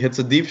man, if he hits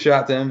a deep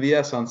shot to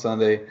MVS on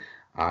Sunday,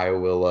 I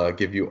will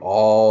give you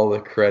all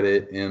the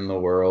credit in the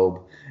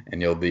world. And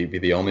you'll be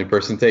the only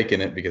person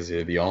taking it because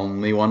you're the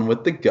only one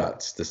with the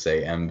guts to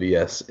say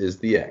MVS is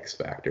the X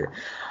Factor.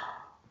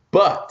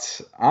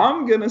 But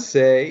I'm going to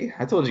say,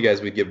 I told you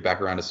guys we'd get back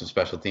around to some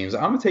special teams.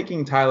 I'm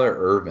taking Tyler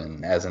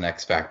Ervin as an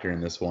X Factor in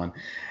this one.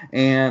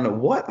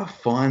 And what a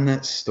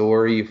fun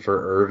story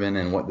for Ervin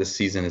and what this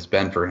season has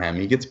been for him.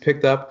 He gets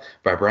picked up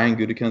by Brian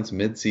Gutekunst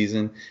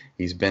midseason.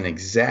 He's been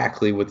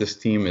exactly what this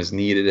team has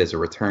needed as a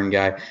return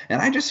guy.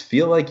 And I just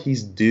feel like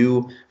he's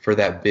due for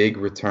that big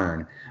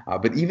return.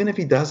 But even if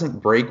he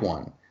doesn't break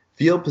one,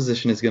 field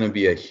position is going to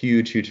be a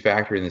huge, huge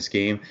factor in this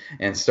game,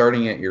 and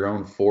starting at your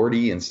own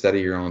 40 instead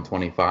of your own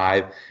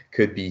 25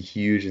 could be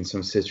huge in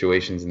some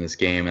situations in this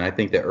game. And I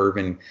think that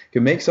Ervin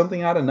could make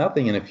something out of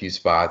nothing in a few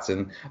spots.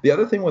 And the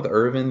other thing with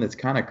Ervin that's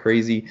kind of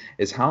crazy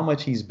is how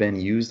much he's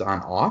been used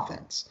on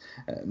offense.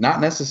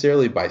 Not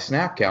necessarily by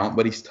snap count,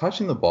 but he's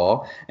touching the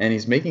ball and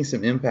he's making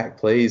some impact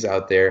plays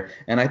out there.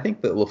 And I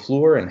think that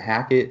LaFleur and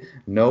Hackett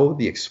know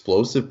the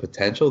explosive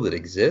potential that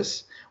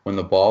exists when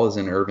the ball is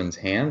in Ervin's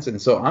hands.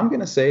 And so I'm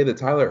going to say that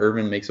Tyler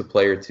Ervin makes a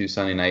play or two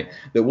Sunday night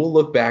that we'll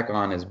look back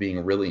on as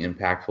being really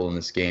impactful in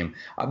this game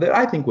that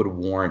I think would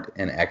warrant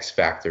an X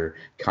Factor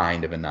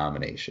kind of a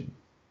nomination.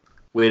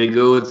 Way to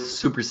go. It's a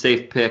super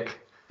safe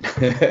pick.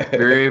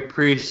 Very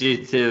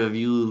appreciative of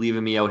you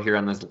leaving me out here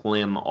on this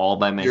limb all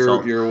by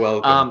myself. You're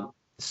welcome.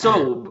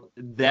 So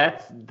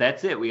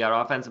that's it. We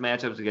got offensive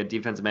matchups, we got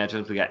defensive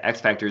matchups, we got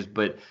X Factors.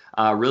 But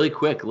really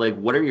quick,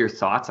 what are your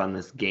thoughts on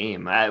this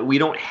game? We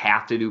don't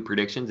have to do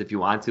predictions. If you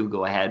want to,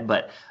 go ahead.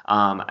 But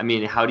how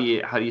do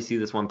you see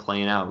this one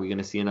playing out? Are we going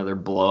to see another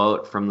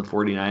blowout from the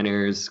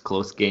 49ers,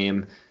 close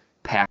game,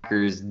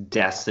 Packers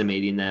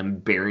decimating them,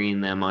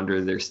 burying them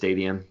under their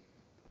stadium?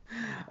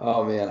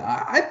 Oh, man,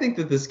 I think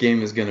that this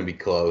game is going to be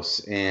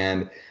close.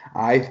 And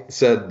I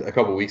said a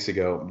couple weeks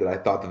ago that I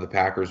thought that the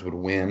Packers would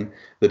win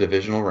the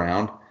divisional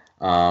round.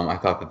 I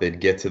thought that they'd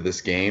get to this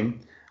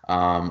game.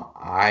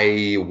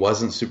 I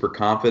wasn't super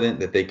confident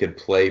that they could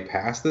play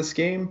past this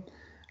game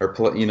or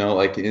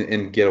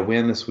and get a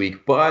win this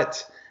week.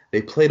 But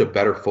they played a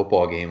better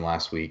football game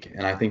last week.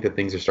 And I think that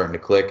things are starting to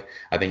click.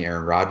 I think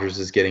Aaron Rodgers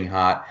is getting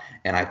hot.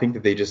 And I think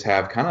that they just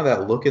have kind of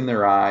that look in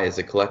their eye as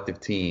a collective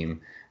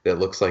team that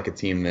looks like a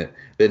team that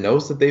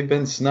knows that they've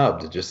been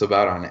snubbed just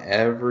about on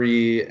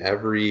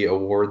every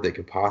award that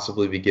could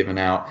possibly be given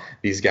out.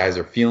 These guys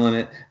are feeling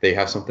it. They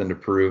have something to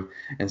prove.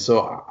 And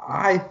so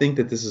I think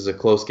that this is a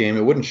close game.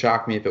 It wouldn't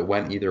shock me if it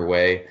went either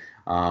way.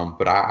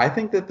 But I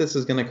think that this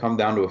is going to come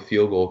down to a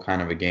field goal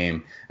kind of a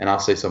game. And I'll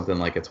say something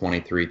like a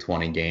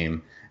 23-20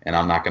 game. And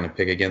I'm not going to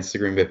pick against the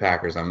Green Bay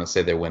Packers. I'm going to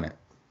say they win it.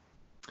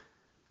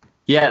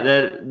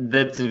 Yeah,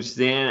 that's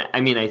interesting.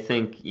 I mean, I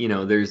think,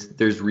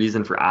 there's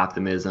reason for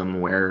optimism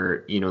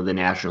where, the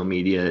national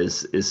media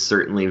is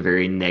certainly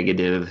very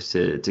negative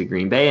to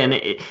Green Bay. And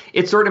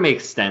it sort of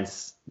makes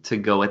sense to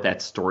go with that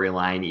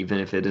storyline, even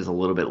if it is a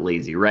little bit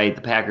lazy, right?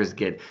 The Packers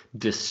get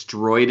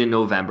destroyed in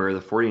November. The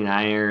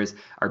 49ers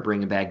are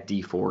bringing back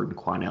Dee Ford and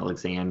Quan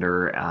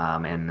Alexander,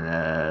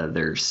 and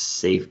their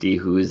safety,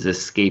 who is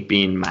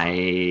escaping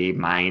my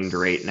mind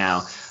right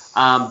now.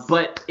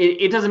 But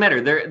it doesn't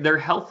matter. They're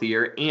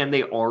healthier, and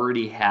they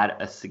already had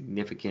a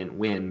significant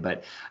win.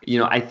 But,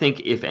 I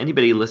think if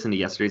anybody listened to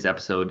yesterday's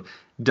episode,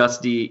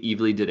 Dusty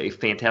Evely did a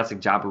fantastic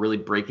job of really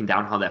breaking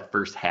down how that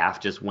first half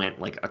just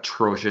went like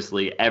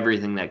atrociously.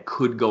 Everything that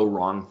could go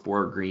wrong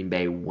for Green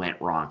Bay went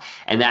wrong.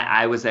 And that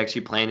I was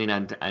actually planning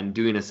on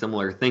doing a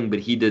similar thing, but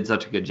he did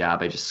such a good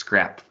job. I just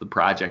scrapped the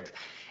project.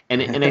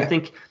 And I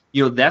think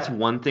that's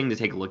one thing to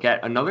take a look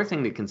at. Another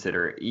thing to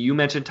consider, you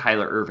mentioned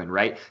Tyler Ervin,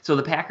 right? So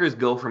the Packers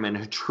go from an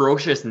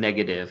atrocious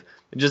negative,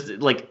 just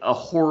like a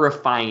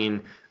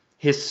horrifying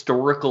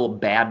historical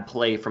bad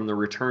play from the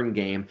return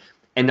game,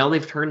 and now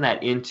they've turned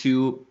that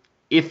into,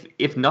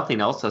 if nothing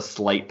else, a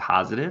slight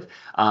positive.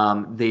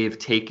 They've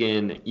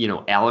taken,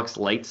 Alex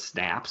Light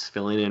snaps,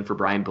 filling in for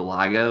Brian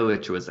Bulaga,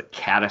 which was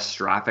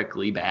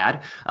catastrophically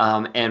bad,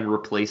 and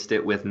replaced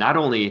it with not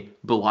only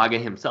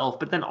Bulaga himself,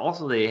 but then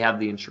also they have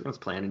the insurance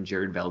plan in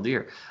Jared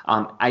Valdir.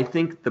 I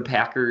think the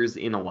Packers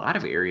in a lot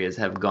of areas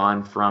have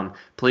gone from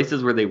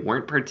places where they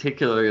weren't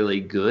particularly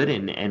good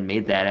and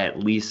made that at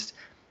least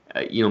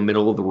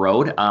middle of the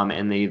road,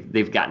 and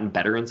they've gotten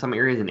better in some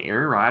areas. And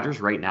Aaron Rodgers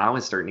right now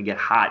is starting to get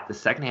hot. The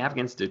second half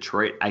against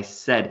Detroit, I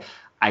said,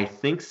 I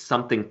think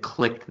something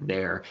clicked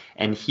there,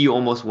 and he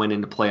almost went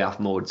into playoff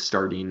mode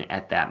starting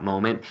at that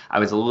moment. I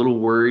was a little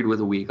worried with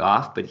a week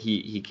off, but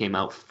he came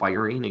out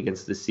firing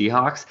against the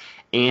Seahawks,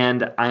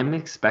 and I'm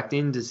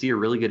expecting to see a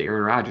really good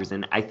Aaron Rodgers,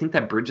 and I think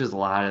that bridges a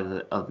lot of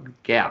the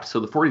gaps. So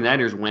the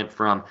 49ers went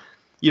from,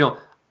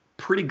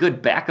 pretty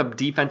good backup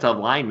defensive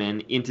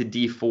lineman into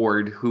Dee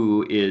Ford,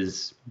 who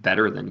is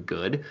better than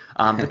good.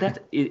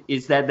 But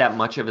is that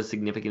much of a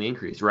significant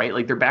increase, right?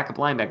 Like, their backup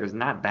linebacker is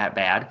not that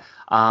bad.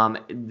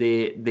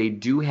 They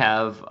do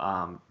have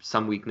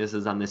some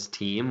weaknesses on this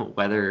team,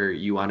 whether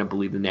you want to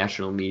believe the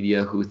national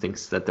media, who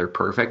thinks that they're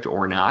perfect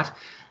or not.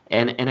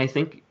 And I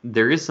think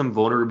there is some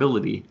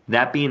vulnerability.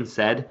 That being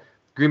said,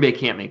 Green Bay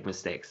can't make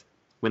mistakes.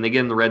 When they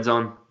get in the red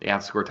zone, they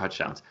have to score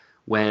touchdowns.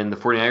 When the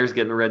 49ers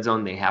get in the red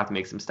zone, they have to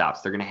make some stops.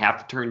 They're going to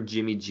have to turn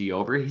Jimmy G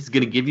over. He's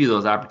going to give you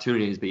those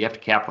opportunities, but you have to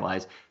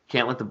capitalize.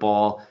 Can't let the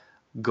ball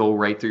go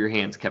right through your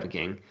hands, Kevin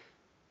King.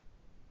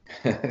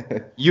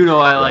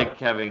 I like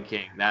Kevin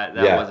King. That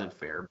wasn't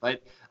fair.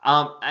 But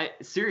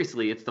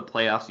seriously, it's the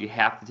playoffs. You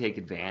have to take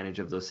advantage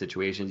of those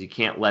situations. You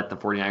can't let the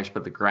 49ers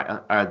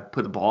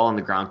put the ball on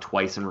the ground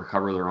twice and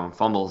recover their own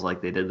fumbles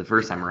like they did the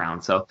first time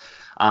around. So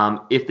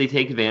if they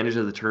take advantage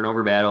of the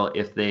turnover battle,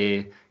 if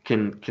they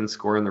can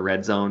score in the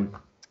red zone,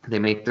 they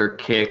make their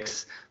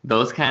kicks,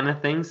 those kind of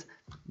things,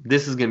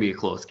 this is going to be a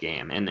close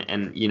game. And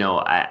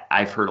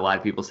I've heard a lot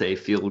of people say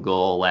field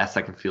goal, last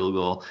second field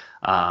goal,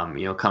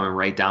 coming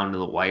right down to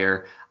the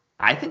wire.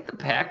 I think the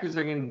Packers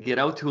are going to get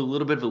out to a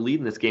little bit of a lead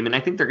in this game, and I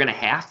think they're going to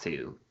have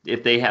to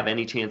if they have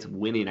any chance of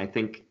winning. I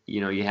think,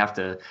 you have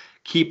to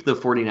keep the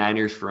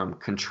 49ers from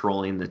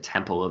controlling the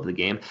tempo of the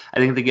game. I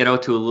think they get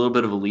out to a little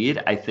bit of a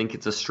lead. I think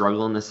it's a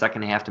struggle in the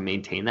second half to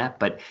maintain that.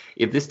 But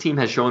if this team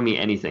has shown me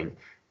anything,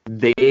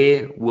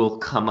 they will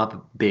come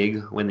up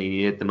big when they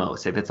need it the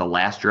most. If it's a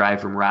last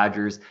drive from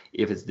Rodgers,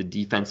 if it's the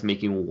defense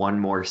making one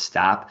more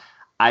stop,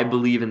 I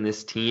believe in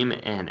this team,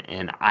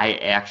 and I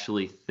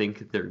actually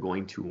think they're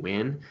going to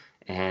win.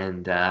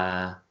 And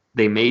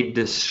they may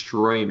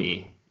destroy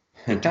me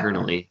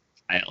internally,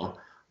 Kyle,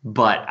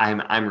 but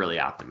I'm really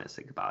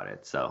optimistic about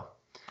it. So,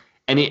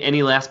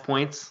 any last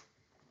points?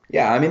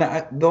 Yeah, I mean,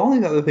 the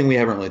only other thing we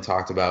haven't really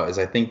talked about is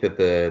I think that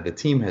the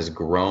team has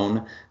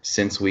grown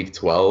since Week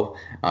 12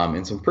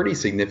 in some pretty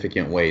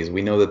significant ways.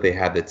 We know that they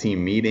had the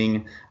team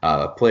meeting,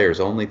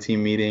 players-only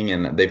team meeting,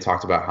 and they've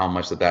talked about how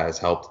much that has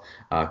helped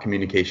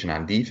communication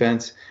on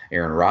defense.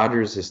 Aaron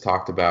Rodgers has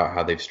talked about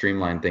how they've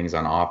streamlined things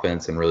on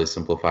offense and really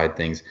simplified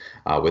things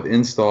with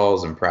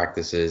installs and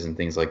practices and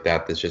things like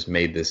that. That's just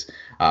made this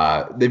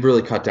they've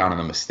really cut down on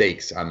the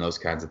mistakes on those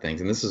kinds of things.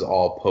 And this is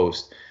all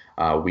post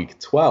Week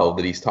 12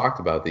 that he's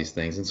talked about these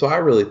things. And so I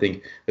really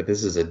think that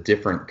this is a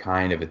different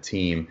kind of a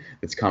team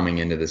that's coming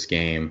into this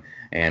game,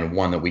 and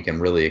one that we can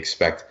really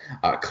expect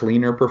a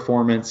cleaner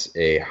performance,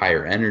 a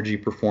higher energy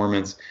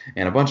performance,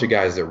 and a bunch of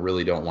guys that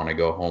really don't want to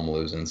go home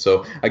losing.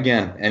 So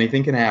again,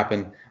 anything can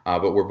happen,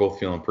 but we're both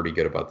feeling pretty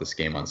good about this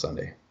game on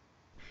Sunday.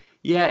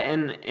 Yeah,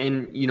 and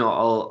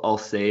I'll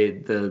say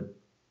the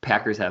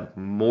Packers have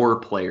more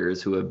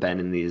players who have been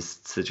in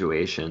these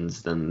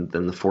situations than the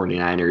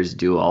 49ers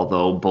do,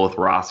 although both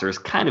rosters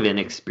kind of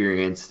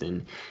inexperienced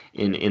in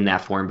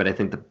that form. But I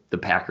think the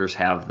Packers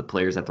have the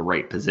players at the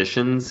right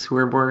positions who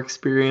are more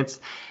experienced.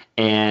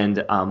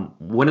 And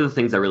one of the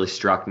things that really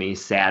struck me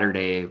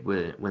Saturday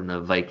when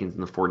the Vikings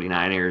and the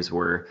 49ers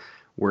were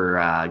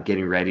were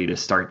getting ready to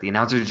start, the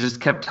announcers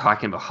just kept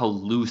talking about how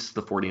loose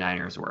the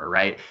 49ers were,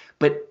 right?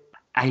 But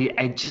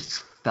I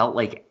just felt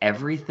like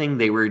everything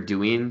they were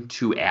doing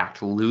to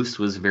act loose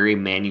was very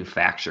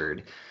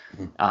manufactured.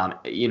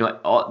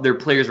 Their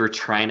players were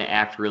trying to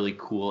act really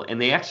cool,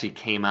 and they actually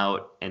came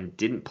out and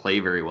didn't play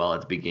very well at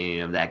the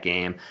beginning of that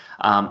game.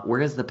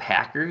 Whereas the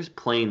Packers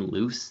playing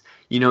loose,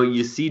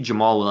 you see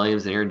Jamal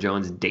Williams and Aaron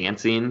Jones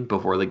dancing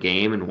before the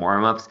game in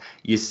warmups.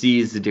 You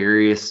see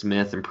Zadarius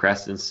Smith and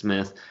Preston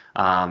Smith,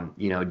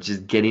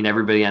 just getting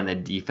everybody on the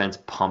defense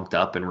pumped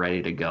up and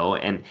ready to go.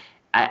 And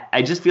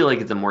I just feel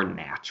like it's a more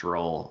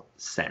natural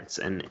sense.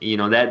 And,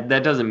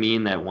 that doesn't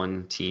mean that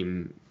one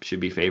team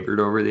should be favored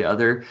over the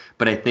other.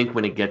 But I think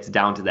when it gets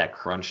down to that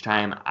crunch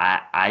time,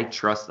 I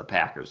trust the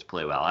Packers to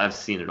play well. I've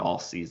seen it all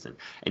season.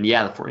 And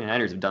yeah, the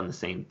 49ers have done the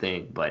same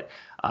thing. But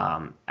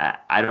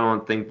I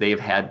don't think they've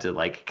had to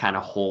kind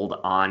of hold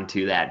on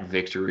to that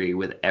victory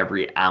with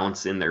every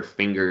ounce in their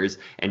fingers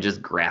and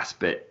just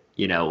grasp it.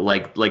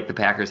 Like the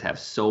Packers have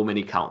so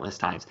many countless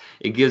times.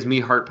 It gives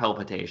me heart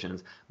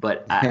palpitations,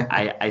 but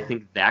I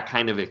think that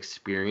kind of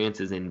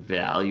experience is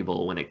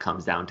invaluable when it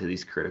comes down to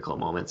these critical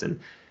moments. And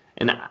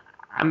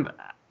I'm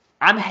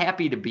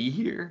happy to be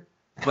here,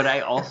 but I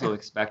also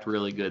expect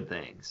really good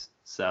things.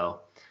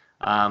 So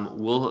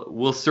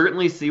we'll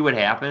certainly see what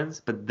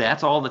happens, but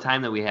that's all the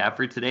time that we have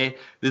for today.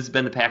 This has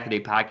been the Pack a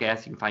Day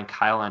Podcast. You can find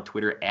Kyle on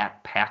Twitter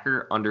at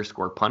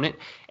Packer_pundit,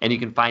 and you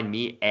can find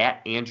me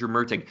at Andrew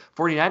Mertig.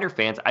 49er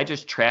fans, I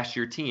just trashed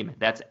your team.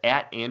 That's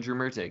at Andrew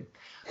Mertig.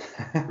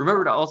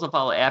 Remember to also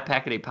follow at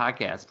Pack a Day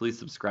Podcast. Please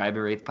subscribe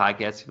and rate the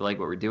podcast if you like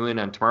what we're doing.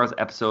 On tomorrow's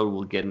episode,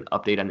 we'll get an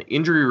update on the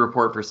injury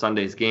report for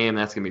Sunday's game.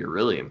 That's going to be a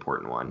really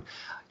important one.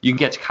 You can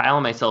catch Kyle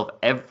and myself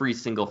every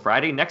single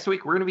Friday. Next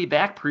week, we're going to be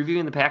back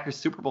previewing the Packers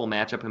Super Bowl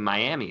matchup in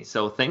Miami.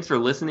 So thanks for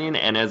listening,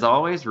 and as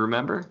always,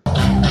 remember...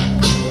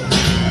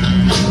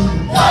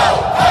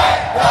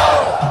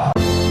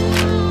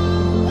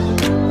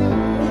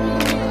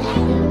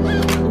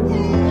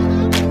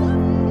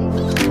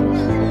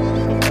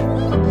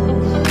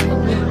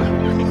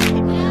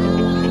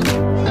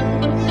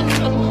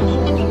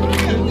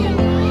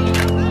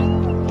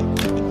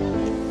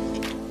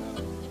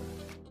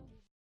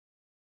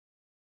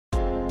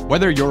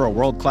 Whether you're a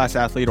world-class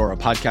athlete or a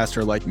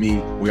podcaster like me,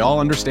 we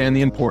all understand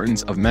the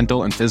importance of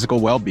mental and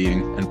physical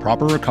well-being and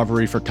proper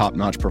recovery for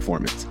top-notch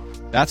performance.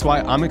 That's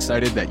why I'm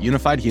excited that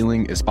Unified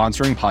Healing is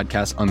sponsoring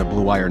podcasts on the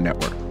Blue Wire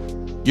Network.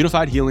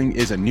 Unified Healing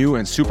is a new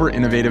and super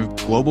innovative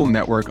global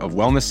network of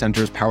wellness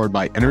centers powered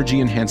by Energy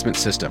Enhancement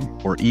System,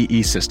 or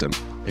EE System.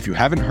 If you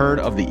haven't heard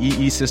of the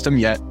EE System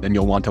yet, then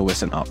you'll want to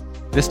listen up.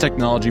 This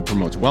technology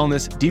promotes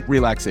wellness, deep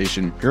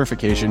relaxation,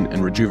 purification,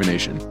 and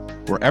rejuvenation.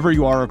 Wherever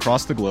you are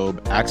across the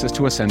globe, access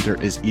to a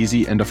center is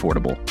easy and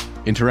affordable.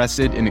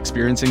 Interested in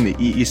experiencing the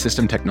EE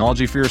System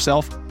technology for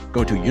yourself?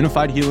 Go to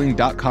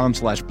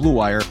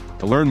unifiedhealing.com/bluewire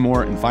to learn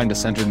more and find a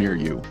center near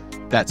you.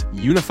 That's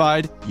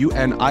unified,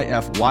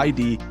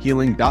 UNIFYD,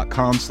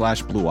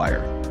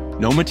 healing.com/bluewire.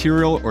 No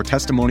material or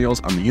testimonials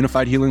on the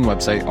Unified Healing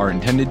website are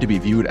intended to be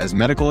viewed as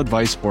medical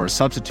advice or a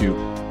substitute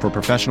for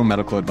professional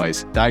medical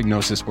advice,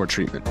 diagnosis, or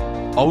treatment.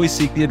 Always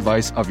seek the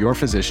advice of your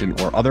physician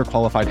or other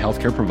qualified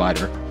healthcare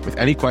provider with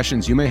any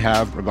questions you may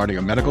have regarding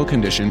a medical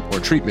condition or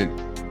treatment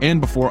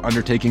and before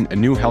undertaking a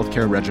new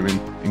healthcare regimen,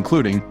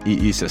 including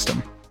EE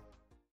System.